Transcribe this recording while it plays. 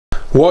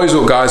What is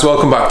up, guys?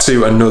 Welcome back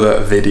to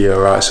another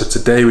video. Right, so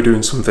today we're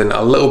doing something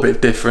a little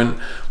bit different.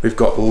 We've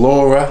got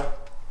Laura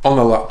on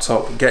the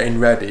laptop getting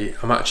ready.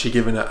 I'm actually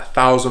giving her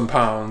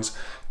 £1,000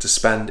 to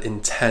spend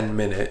in 10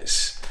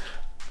 minutes.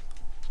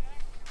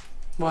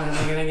 What am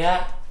I gonna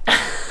get?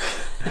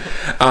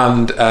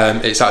 And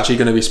it's actually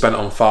going to be spent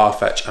on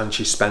Farfetch, and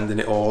she's spending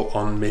it all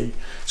on me.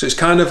 So it's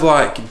kind of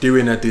like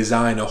doing a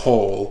designer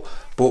haul,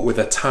 but with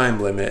a time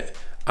limit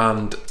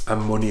and a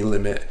money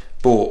limit.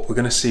 But we're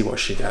going to see what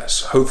she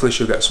gets. Hopefully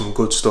she'll get some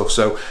good stuff.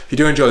 So if you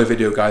do enjoy the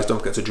video, guys, don't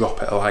forget to drop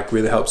it a like.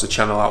 Really helps the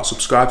channel out.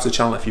 Subscribe to the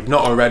channel if you've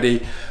not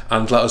already,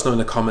 and let us know in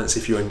the comments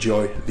if you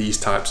enjoy these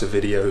types of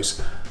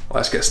videos.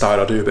 Let's get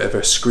started. I'll do a bit of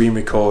a screen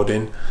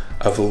recording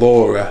of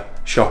Laura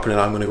shopping,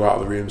 and I'm going to go out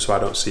of the room so I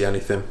don't see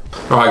anything.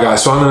 Alright,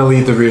 guys, so I'm going to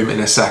leave the room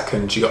in a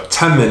second. You got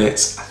 10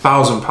 minutes,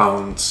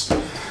 £1,000.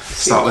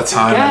 Start the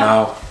timer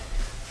now.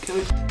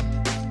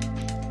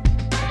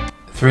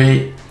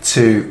 3,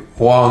 2,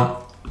 1,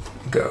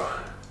 go.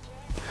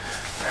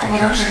 Oh my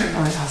gosh, I didn't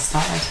know it has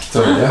started.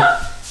 Done,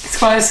 yeah? It's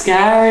quite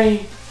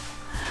scary.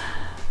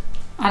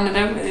 And I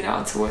don't really know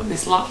how to work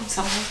this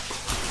laptop.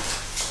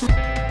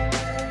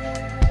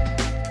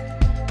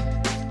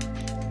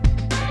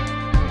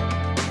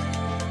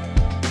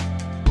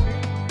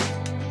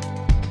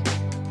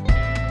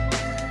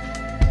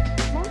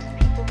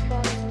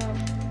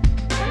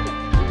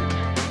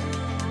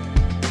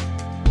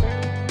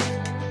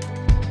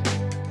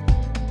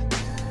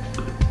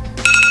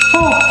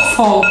 Oh,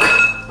 fuck.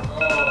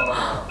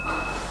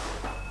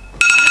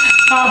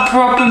 That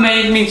proper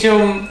made me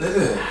jump. Did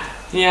it?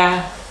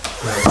 Yeah.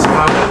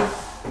 How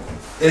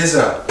is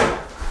it?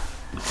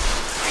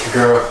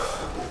 Girl.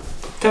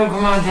 Don't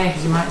come around here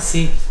because you might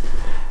see.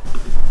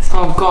 That's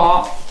all I've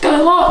got.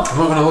 Don't look. I'm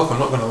not going to look, I'm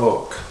not going to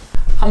look.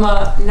 I'm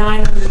at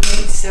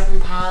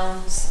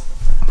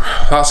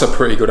 £987. That's a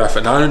pretty good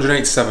effort.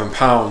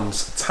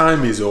 £987.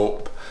 Time is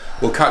up.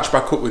 We'll catch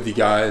back up with you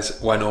guys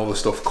when all the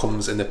stuff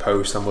comes in the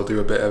post, and we'll do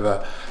a bit of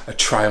a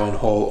try on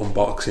haul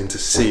unboxing to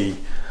see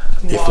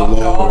if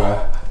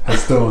Laura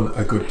has done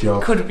a good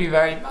job. Could be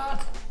very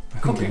bad.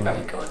 Could be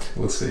very good.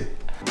 We'll see.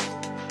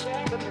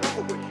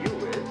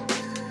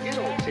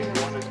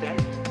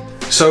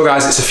 So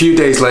guys, it's a few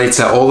days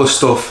later. All the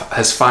stuff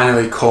has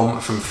finally come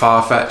from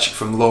Farfetch,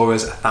 from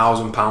Laura's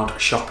 £1,000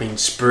 shopping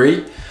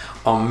spree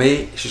on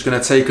me. She's going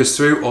to take us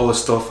through all the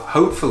stuff.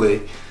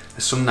 Hopefully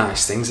there's some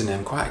nice things in there.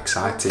 I'm quite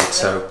excited.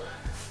 So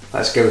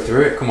let's go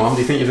through it. Come on,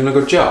 do you think you've done a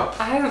good job?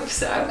 I hope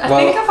so. I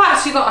think I've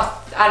actually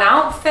got an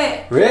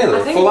outfit. Really?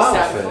 I think Full so.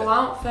 outfit? Full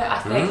outfit, I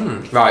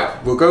think. Right,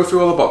 we'll go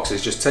through all the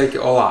boxes, just take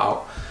it all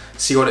out,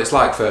 see what it's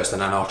like first,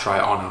 and then I'll try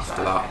it on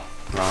after that.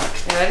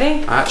 Right. You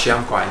ready? Actually,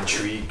 I'm quite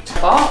intrigued.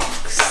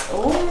 Box.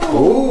 Ooh.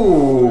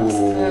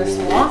 Ooh. That's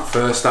the first one.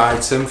 First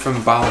item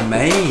from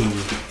Balmain.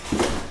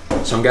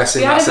 So I'm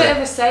guessing We had that's a bit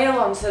of a sale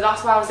on, so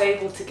that's why I was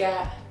able to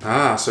get.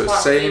 Ah, so it's quite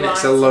a saying few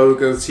it's a items.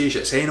 logo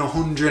t-shirt. It's saying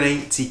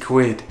 180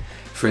 quid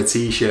for a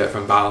t-shirt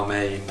from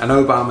Balmain. I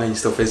know Balmain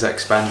stuff is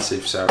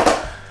expensive, so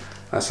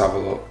let's have a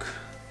look.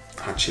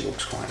 Actually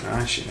looks quite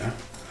nice, you know.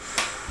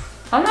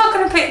 I'm not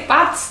going to pick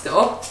bad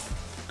stuff.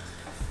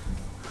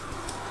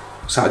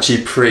 It's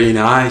actually pretty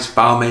nice.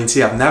 Balmain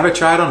tee. I've never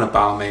tried on a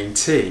Balmain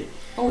tee.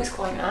 Oh, it's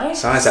quite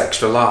nice. Size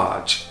extra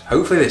large.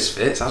 Hopefully this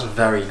fits. That's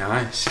very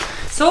nice.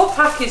 It's all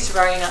packaged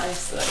very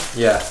nicely.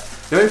 Yeah.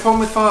 The only problem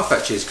with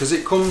Farfetch is because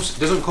it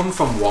doesn't come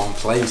from one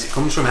place. It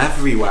comes from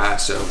everywhere.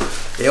 So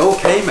it all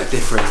came at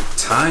different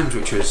times,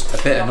 which was a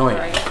bit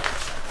annoying.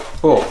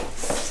 But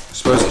I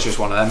suppose it's just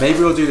one of them. Maybe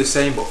we'll do the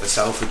same, but for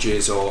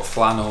Selfridges or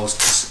flannels,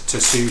 to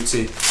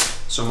Suited,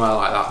 somewhere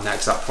like that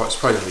next. That's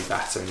probably going to be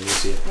better and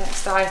easier.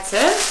 Next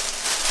item.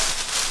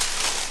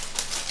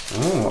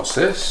 Oh, what's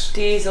this?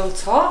 Diesel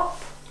top.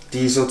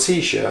 Diesel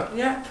t-shirt.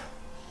 Yep.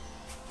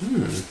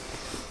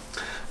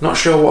 Not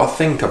sure what I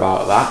think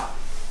about that.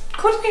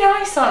 Could be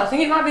nice on. I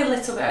think it might be a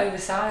little bit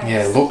oversized.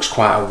 Yeah, it looks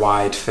quite a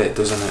wide fit,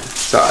 doesn't it?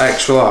 Is that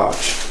extra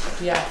large?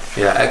 Yeah.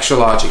 Yeah, extra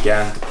large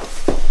again.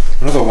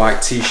 Another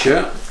white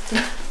t-shirt.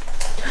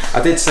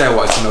 I did say I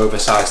wanted an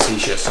oversized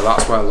t-shirt, so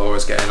that's where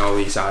Laura's getting all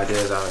these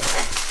ideas out of.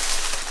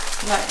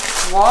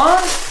 Next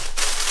one.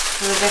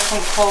 With a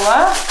different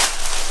colour.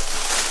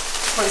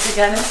 But it's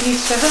again a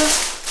t-shirt.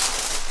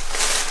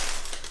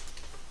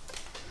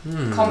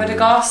 Comme des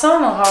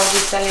Garçons, or how would you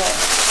say it?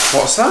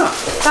 What's that?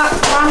 That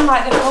brand,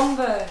 like the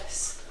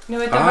Converse. You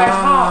know, with the red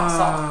hearts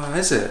on. Ah,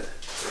 is it?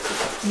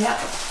 Yeah.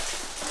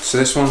 So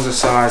this one's a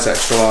size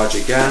extra large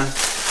again.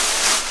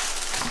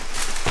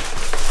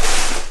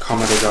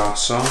 Comme des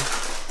Garçons.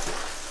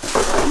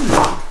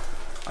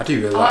 I do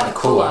really like the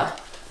colour.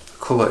 The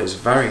colour is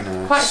very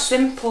nice. Quite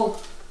simple.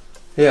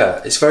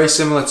 Yeah, it's very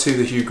similar to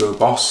the Hugo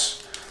Boss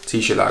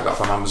t-shirt that I got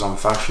from Amazon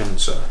Fashion,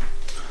 so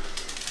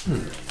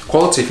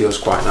quality feels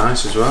quite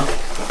nice as well.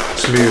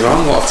 Let's move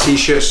on. A lot of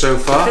t-shirts so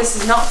far. This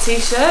is not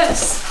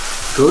t-shirts.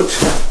 Good.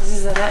 This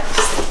is the next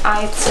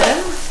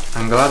item.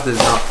 I'm glad there's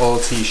not all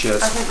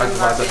t-shirts. I'm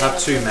glad I've had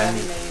too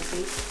many.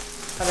 Maybe.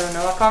 I don't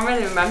know, I can't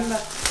really remember.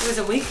 It was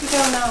a week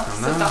ago now.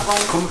 I know.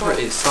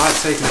 It's like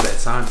taking a bit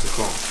of time to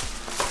come.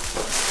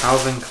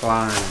 Calvin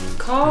Klein.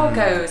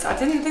 Cargos. I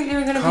didn't think they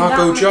were going to be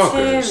Cargo that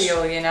joggers.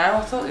 material, you know.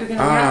 I thought they were going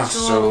to be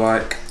actual. So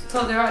like. I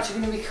thought they were actually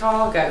going to be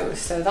cargos,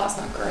 so that's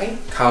not great.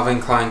 Calvin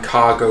Klein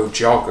cargo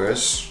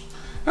joggers.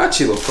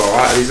 Actually look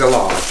alright. These are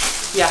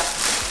large. Yeah.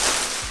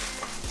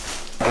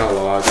 They're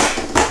large.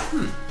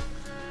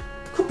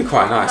 Could be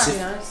quite nice.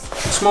 That'd be nice.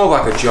 It's more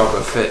like a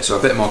jogger fit, so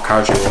a bit more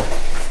casual.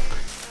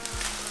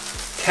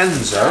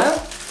 Kenzo.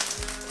 Oh.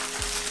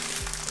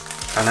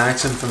 An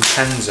item from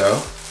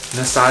Kenzo. And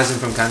the sizing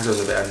from Kenzo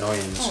is a bit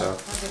annoying, so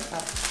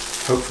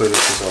hopefully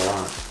this is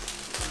alright.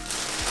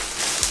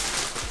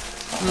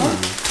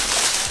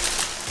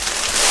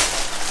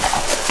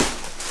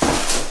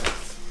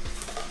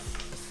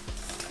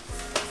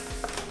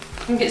 I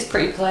think it's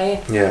pretty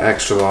plain. Yeah,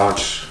 extra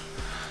large.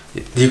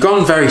 You've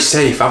gone very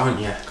safe, haven't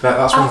you?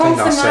 That's one thing I'll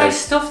say. I've gone for nice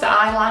stuff that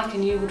I like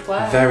and you would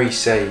wear. Very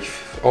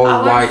safe.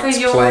 All white, for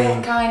your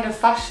plain. kind of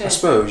fashion. I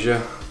suppose,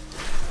 yeah.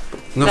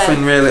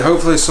 Nothing really.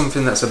 Hopefully,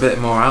 something that's a bit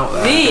more out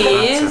there.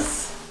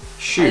 These.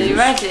 Shoes. Are you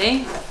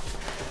ready?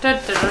 Da,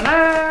 da, da,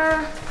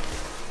 da.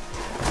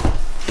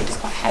 It's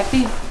quite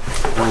heavy.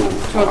 Ooh,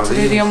 Do you want to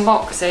do the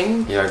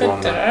unboxing? Yeah, go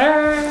on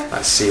then.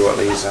 Let's see what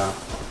these are.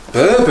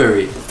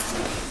 Burberry.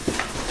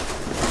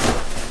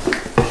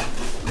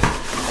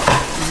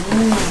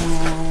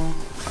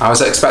 I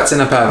was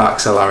expecting a pair of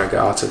Axel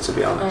Arigato, to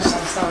be honest.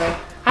 Oh, sorry.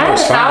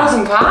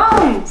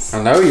 £1,000.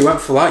 I know, you went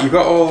for that. You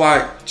got all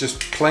like just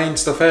plain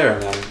stuff here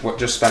and then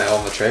just spent it all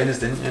on the trainers,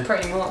 didn't you?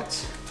 Pretty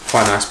much.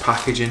 Quite nice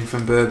packaging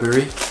from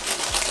Burberry.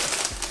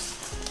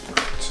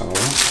 So,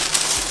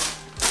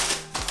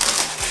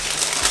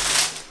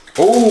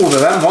 oh, they're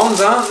them ones,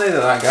 aren't they,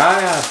 that guy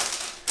had?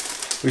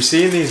 We've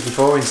seen these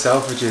before in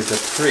Selfridges, they're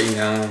pretty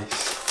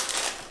nice.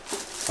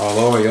 Oh,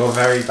 Laura, you're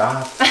very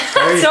bad.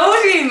 I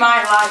told you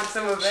might like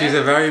some of it. She's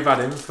a very bad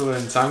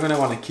influence. I'm going to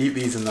want to keep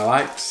these and they're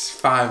like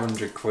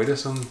 500 quid or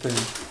something.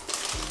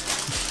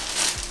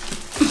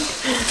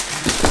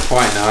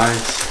 Quite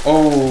nice.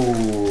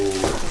 Oh.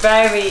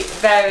 Very,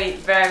 very,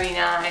 very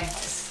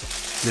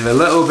nice. They're a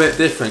little bit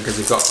different because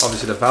they've got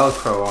obviously the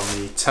Velcro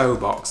on the toe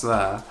box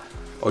there,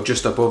 or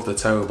just above the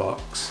toe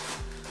box.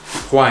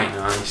 Quite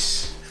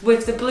nice.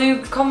 With the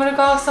blue Commodore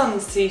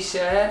Garçons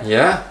t-shirt.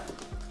 Yeah.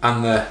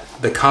 And the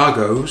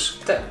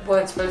cargos. That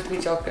weren't supposed to be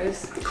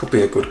joggers. Could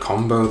be a good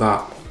combo,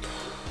 that.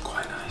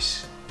 Quite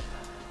nice.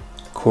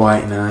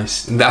 Quite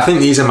nice. I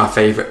think these are my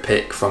favourite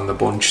pick from the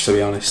bunch, to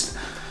be honest.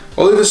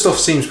 All the other stuff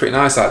seems pretty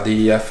nice. Like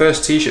the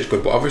first t-shirt's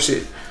good, but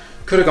obviously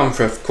could have gone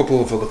for a couple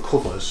of other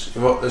colours.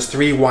 There's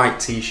 3 white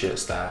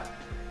t-shirts there.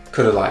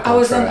 Could have like. I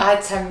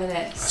had 10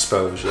 minutes. I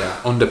suppose, yeah.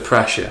 Under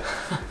pressure.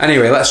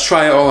 Anyway, let's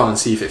try it all on and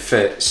see if it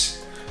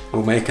fits.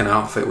 We'll make an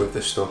outfit with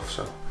this stuff.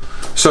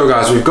 So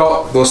guys,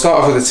 we'll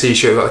start off with a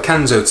t-shirt. We've got a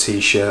Kenzo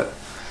t-shirt.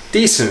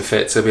 Decent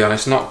fit, to be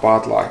honest, not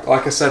bad.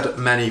 Like I said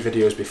many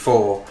videos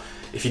before,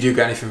 if you do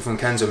get anything from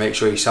Kenzo, make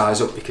sure you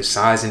size up because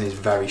sizing is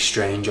very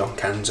strange on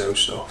Kenzo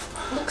stuff.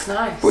 Looks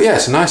nice. But yeah,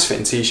 it's a nice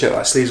fitting t-shirt.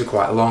 Like, sleeves are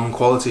quite long,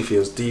 quality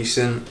feels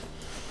decent.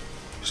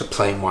 It's a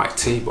plain white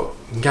tee, but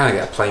you can kind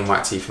of get a plain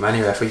white tee from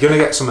anywhere. If you're going to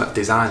get some at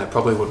designer,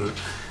 probably wouldn't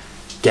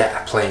get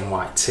a plain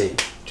white tee.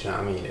 Do you know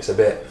what I mean? It's a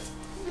bit...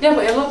 Yeah,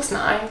 but it looks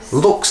nice.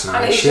 Looks nice,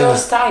 and it's your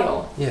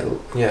style.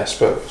 Yeah, I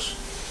suppose.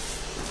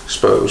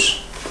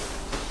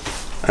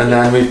 And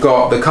then we've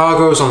got the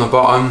cargos on the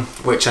bottom,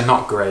 which are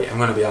not great. I'm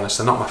going to be honest,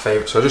 they're not my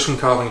favourite. So just from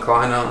Calvin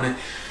Klein, aren't they?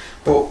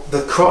 But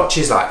the crotch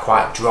is like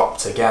quite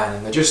dropped again,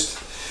 and they're just...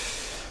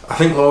 I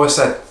think Laura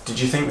said, did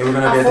you think they were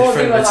going to be a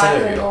different material?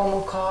 Like a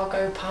normal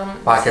cargo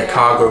pant. Like a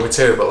cargo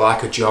material, but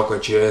like a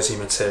jogger jersey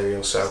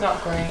material. So it's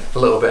not great. A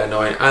little bit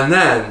annoying. And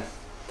then,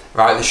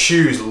 right, the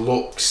shoes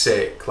look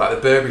sick. Like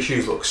the Burberry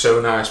shoes look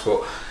so nice,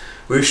 but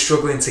we were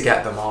struggling to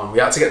get them on. We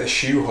had to get the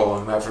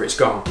shoehorn, wherever it's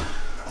gone.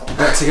 We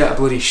had to get a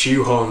bloody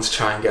shoehorn to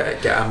try and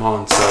get them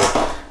on.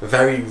 So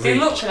very rigid. They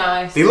look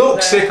nice. They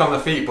look sick on the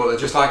feet, but they're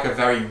just like a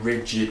very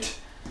rigid.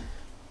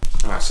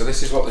 Alright, so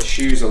this is what the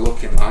shoes are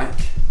looking like.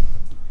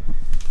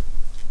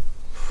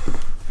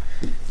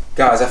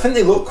 Guys, I think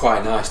they look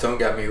quite nice, don't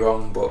get me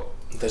wrong, but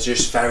they're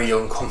just very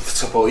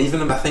uncomfortable.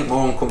 Even I think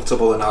more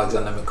uncomfortable than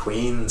Alexander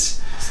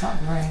McQueen's. It's not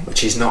great.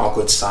 Which is not a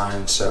good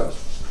sign, so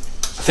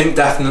I think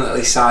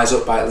definitely size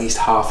up by at least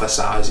half a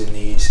size in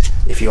these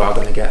if you are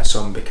going to get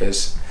some,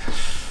 because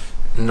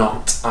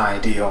not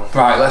ideal.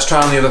 Right, let's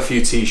try on the other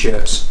few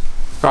t-shirts.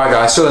 Right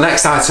guys, so the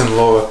next item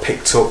Laura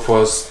picked up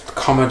was the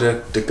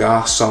Commodore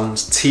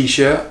Garçons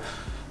t-shirt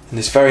in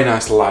this very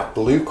nice light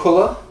blue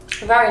colour.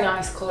 Very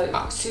nice colour,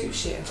 it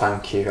suits you.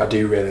 Thank you, I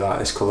do really like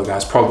this colour,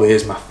 guys. Probably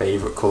is my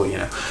favourite colour, you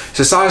know. It's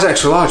a size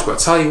extra large, but I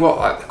tell you what,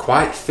 like, they're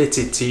quite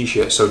fitted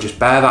t-shirts, so just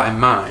bear that in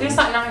mind. It's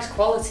like nice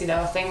quality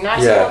though, I think.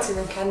 Nice quality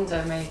than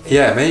Kenzo, maybe.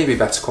 Yeah, maybe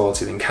better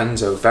quality than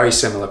Kenzo. Very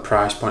similar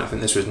price point. I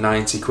think this was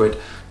 90 quid.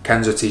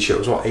 Kenzo t-shirt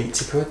was what,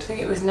 80 quid? I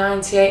think it was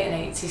 98 and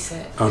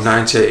 86. Oh,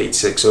 98,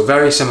 86. So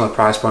very similar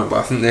price point, but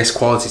I think this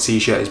quality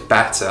t-shirt is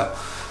better.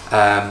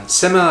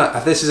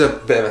 Similar, this is a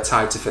bit of a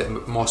tighter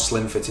fit, more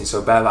slim fitting,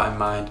 so bear that in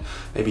mind.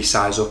 Maybe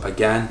size up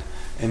again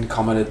in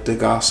Comme des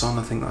Garçons,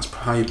 I think that's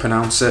how you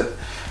pronounce it.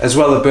 As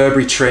well, the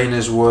Burberry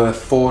trainers were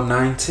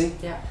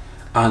 $4.90. Yeah.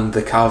 And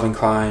the Calvin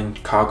Klein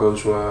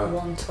cargos were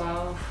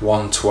 $112.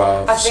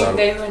 $112. I think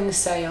they were in the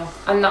sale,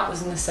 and that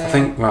was in the sale. I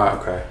think, right,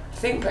 okay. I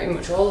think pretty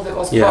much all of it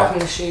was, Yeah. apart from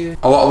the shoes.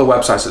 A lot of the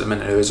websites at the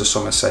minute, there is a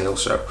summer sale,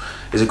 so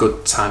it's a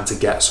good time to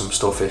get some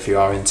stuff if you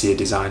are into your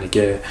designer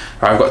gear.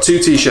 Right, I've got 2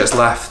 t-shirts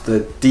left,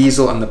 the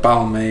Diesel and the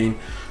Balmain.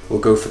 We'll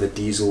go for the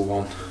Diesel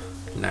one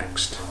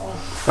next.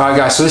 Right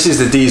guys, so this is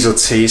the Diesel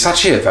tee. It's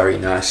actually a very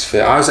nice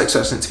fit. I was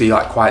expecting it to be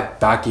like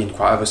quite baggy and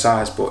quite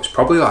oversized, but it's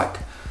probably like,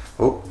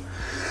 oh.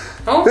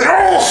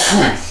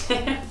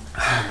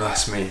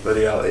 Bless me,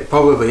 bloody hell. It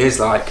probably is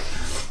like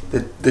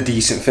the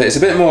decent fit. It's a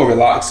bit more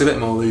relaxed, a bit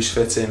more loose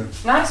fitting.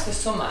 Nice for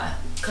summer,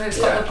 because it's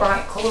got the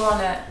bright colour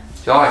on it.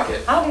 Do you like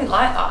it? I didn't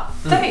like that.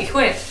 30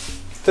 quid.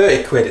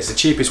 30 quid, it's the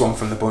cheapest one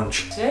from the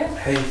bunch. Yeah.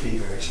 Hay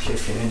fever is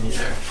kicking in, you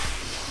know.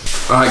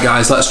 Right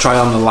guys, let's try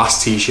on the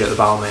last t-shirt, the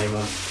Balmain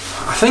one.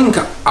 I think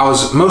I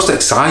was most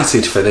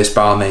excited for this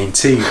Balmain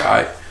tee,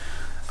 right?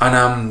 And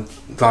I'm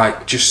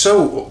like just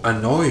so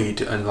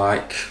annoyed and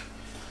like...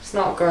 It's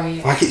not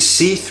great. Like it's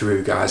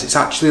see-through, guys. It's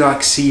actually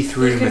like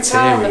see-through material. You can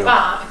tell on the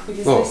back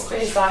because this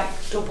bit is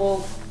like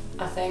double,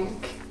 I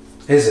think.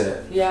 Is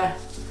it? Yeah.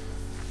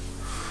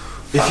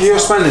 If you're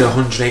spending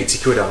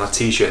 180 quid on a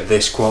t-shirt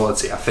this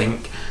quality, I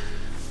think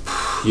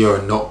you're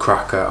a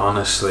nutcracker,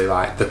 honestly.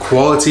 Like the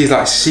quality is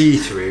like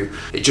see-through.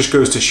 It just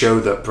goes to show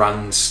that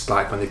brands,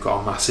 like when they've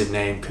got a massive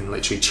name, can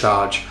literally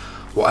charge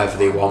whatever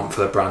they want for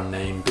the brand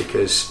name,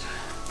 because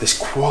this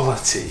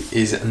quality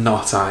is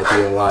not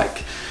ideal.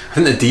 Like I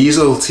think the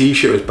Diesel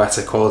t-shirt was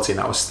better quality and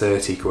that was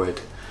 30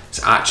 quid.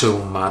 It's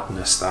actual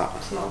madness, that.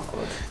 It's not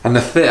good. And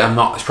the fit,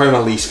 it's probably my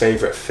least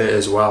favourite fit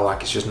as well.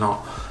 Like it's just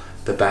not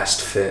the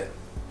best fit.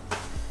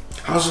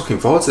 I was looking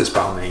forward to this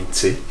Balmain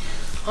tee.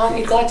 Aren't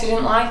you glad you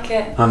didn't like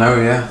it? I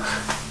know, yeah.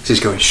 This is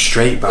going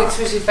straight back. Which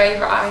was your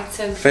favourite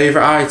item?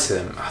 Favourite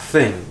item? I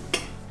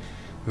think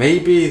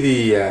maybe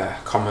the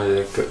Comme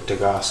des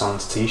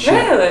Garçons t-shirt.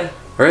 Really?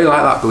 I really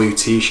like that blue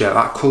t-shirt.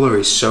 That colour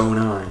is so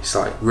nice,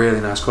 like really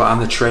nice colour.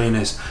 And the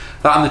trainers,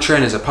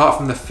 apart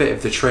from the fit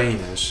of the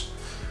trainers,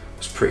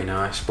 was pretty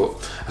nice.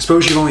 But I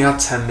suppose you've only had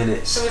 10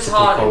 minutes. So it's to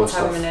hard pick all in the 10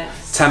 stuff.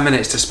 minutes. 10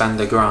 minutes to spend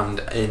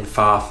 £1,000 in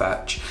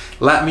Farfetch.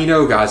 Let me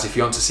know, guys, if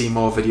you want to see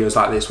more videos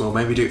like this. We'll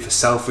maybe do it for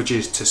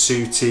Selfridges,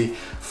 Tessuti,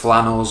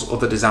 Flannels,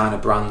 other designer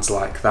brands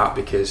like that,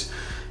 because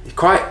it's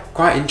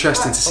quite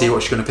interesting to see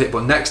what you're going to pick.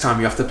 But next time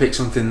you have to pick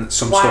some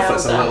stuff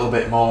that's a little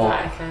bit more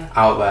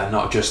out there,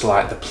 not just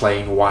like the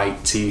plain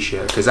white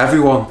t-shirt, because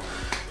everyone, you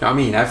know what I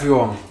mean,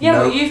 everyone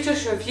but you've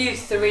just reviewed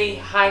 3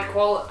 high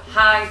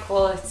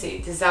quality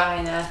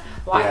designer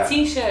white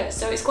t-shirts,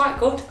 so it's quite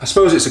good. I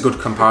suppose it's a good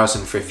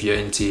comparison for if you're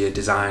into your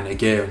designer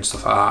gear and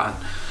stuff like that.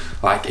 And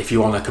like if you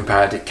want to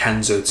compare the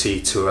Kenzo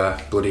tee to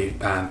a bloody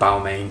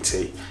Balmain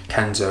tee,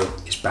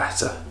 Kenzo is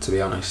better, to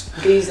be honest.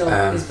 Diesel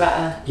is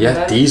better.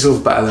 Yeah, Diesel's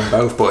better than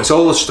both, but it's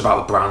all just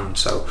about the brand,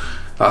 so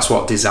that's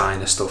what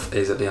designer stuff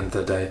is at the end of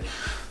the day.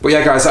 But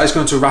yeah guys, that is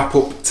going to wrap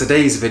up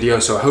today's video,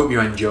 so I hope you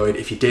enjoyed.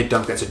 If you did,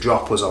 don't forget to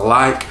drop us a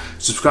like,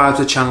 subscribe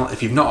to the channel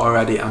if you've not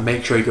already, and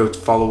make sure you go to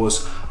follow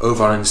us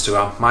over on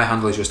Instagram. My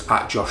handle is just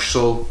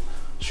 @JoshSull.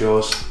 It's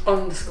yours?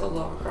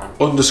 _Laura Grant.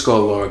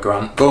 _Laura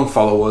Grant. Go and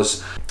follow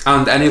us.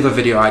 And any other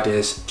video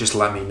ideas, just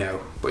let me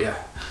know. But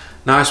yeah,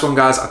 nice one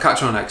guys. I'll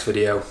catch you on the next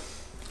video.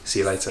 See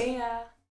you later. See ya.